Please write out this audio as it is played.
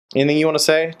Anything you want to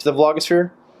say to the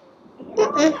vlogosphere?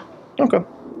 Okay,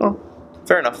 well,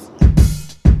 fair enough.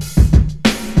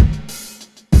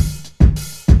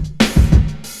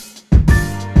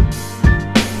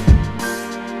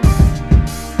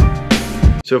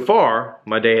 So far,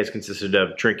 my day has consisted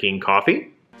of drinking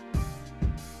coffee,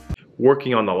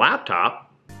 working on the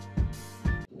laptop,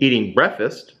 eating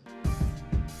breakfast,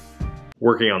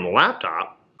 working on the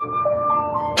laptop,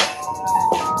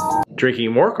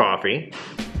 drinking more coffee,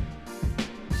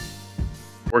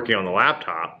 working on the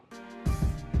laptop,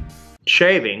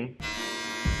 shaving,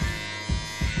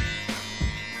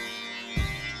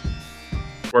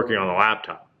 working on the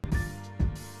laptop.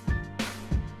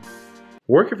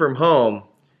 Working from home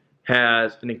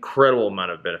has an incredible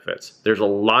amount of benefits. There's a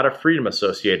lot of freedom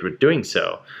associated with doing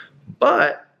so,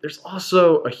 but there's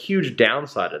also a huge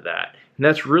downside of that. And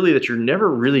that's really that you're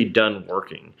never really done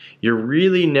working. You're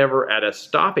really never at a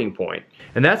stopping point.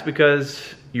 And that's because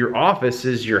your office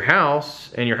is your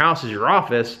house and your house is your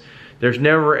office. There's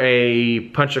never a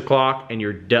punch the clock and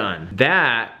you're done.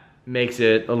 That makes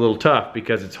it a little tough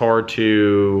because it's hard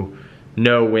to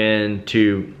know when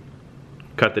to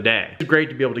cut the day. It's great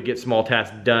to be able to get small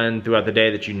tasks done throughout the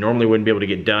day that you normally wouldn't be able to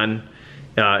get done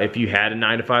if you had a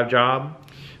 9-to-5 job.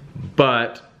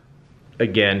 But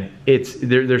again,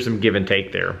 there's some give and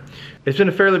take there. It's been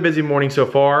a fairly busy morning so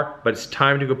far, but it's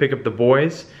time to go pick up the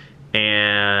boys,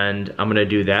 and I'm gonna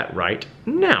do that right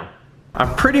now.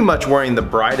 I'm pretty much wearing the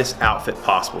brightest outfit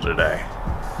possible today.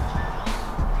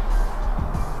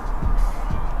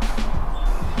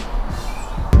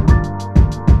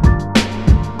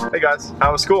 Hey guys,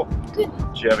 how was school? Good.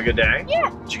 Did you have a good day? Yeah.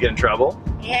 Did you get in trouble?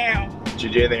 Yeah. Did you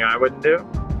do anything I wouldn't do?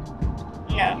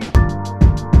 Yeah.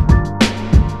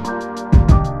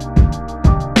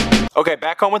 Okay,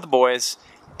 back home with the boys,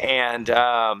 and you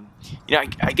know,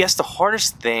 I guess the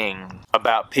hardest thing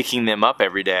about picking them up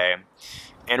every day,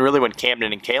 and really when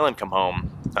Camden and Kaylin come home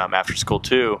after school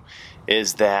too,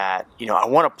 is that, you know, I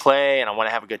want to play and I want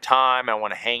to have a good time and I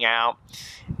want to hang out,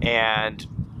 and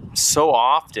so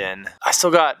often I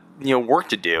still got, you know, work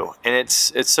to do, and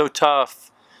it's so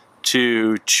tough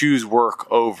to choose work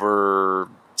over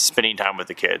spending time with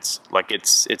the kids. Like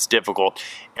it's difficult,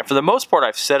 and for the most part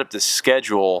I've set up this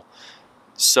schedule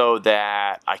so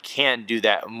that I can do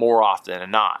that more often than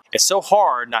not. It's so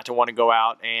hard not to want to go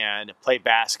out and play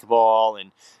basketball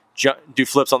and do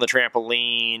flips on the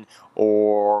trampoline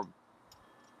or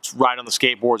ride on the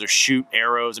skateboards or shoot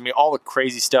arrows. I mean, all the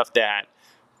crazy stuff that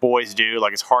boys do.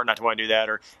 Like, it's hard not to want to do that,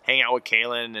 or hang out with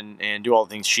Kaylin and do all the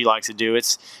things she likes to do.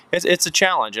 It's a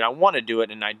challenge, and I want to do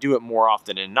it, and I do it more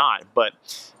often than not. But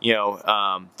you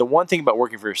know, the one thing about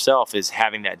working for yourself is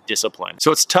having that discipline.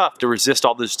 So it's tough to resist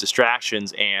all those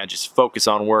distractions and just focus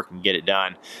on work and get it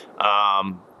done.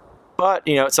 But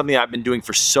you know, it's something I've been doing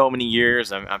for so many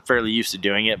years. I'm fairly used to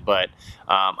doing it, but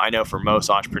I know for most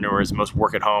entrepreneurs, most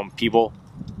work-at-home people,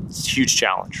 it's a huge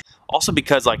challenge. Also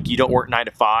because, like, you don't work 9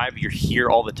 to 5, you're here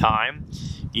all the time,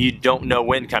 you don't know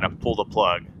when to kind of pull the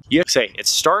plug. You have to say, it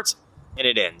starts and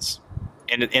it ends.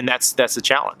 And that's the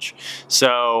challenge.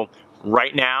 So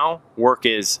right now, work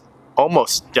is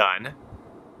almost done,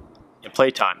 and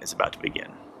playtime is about to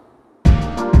begin.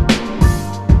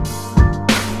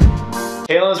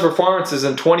 Kaylin's performance is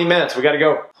in 20 minutes. We gotta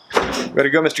go. We gotta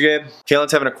go, Mr. Gabe.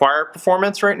 Kaylin's having a choir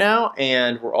performance right now,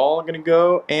 and we're all gonna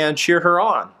go and cheer her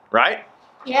on, right?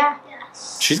 Yeah.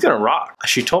 She's gonna rock.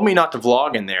 She told me not to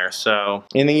vlog in there, so.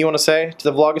 Anything you wanna say to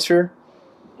the vlogosphere?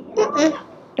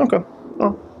 Okay,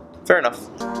 well, fair enough.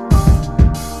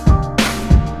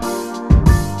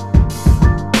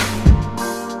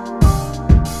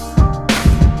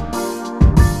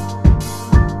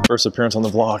 First appearance on the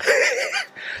vlog.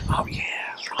 Oh yeah,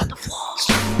 you're on the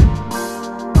vlog.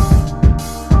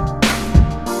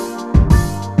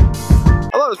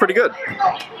 I thought it was pretty good.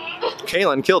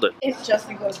 Kaylin killed it. If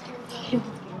Justin goes, he'll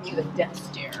give me the death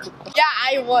stare. Yeah,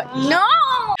 I would. No!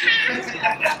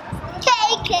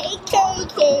 Cake.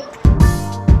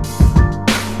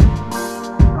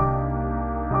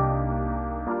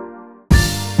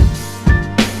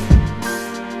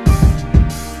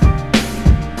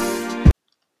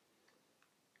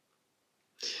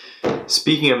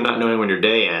 Speaking of not knowing when your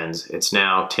day ends, it's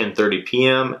now 10:30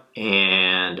 p.m.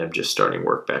 and I'm just starting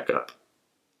work back up.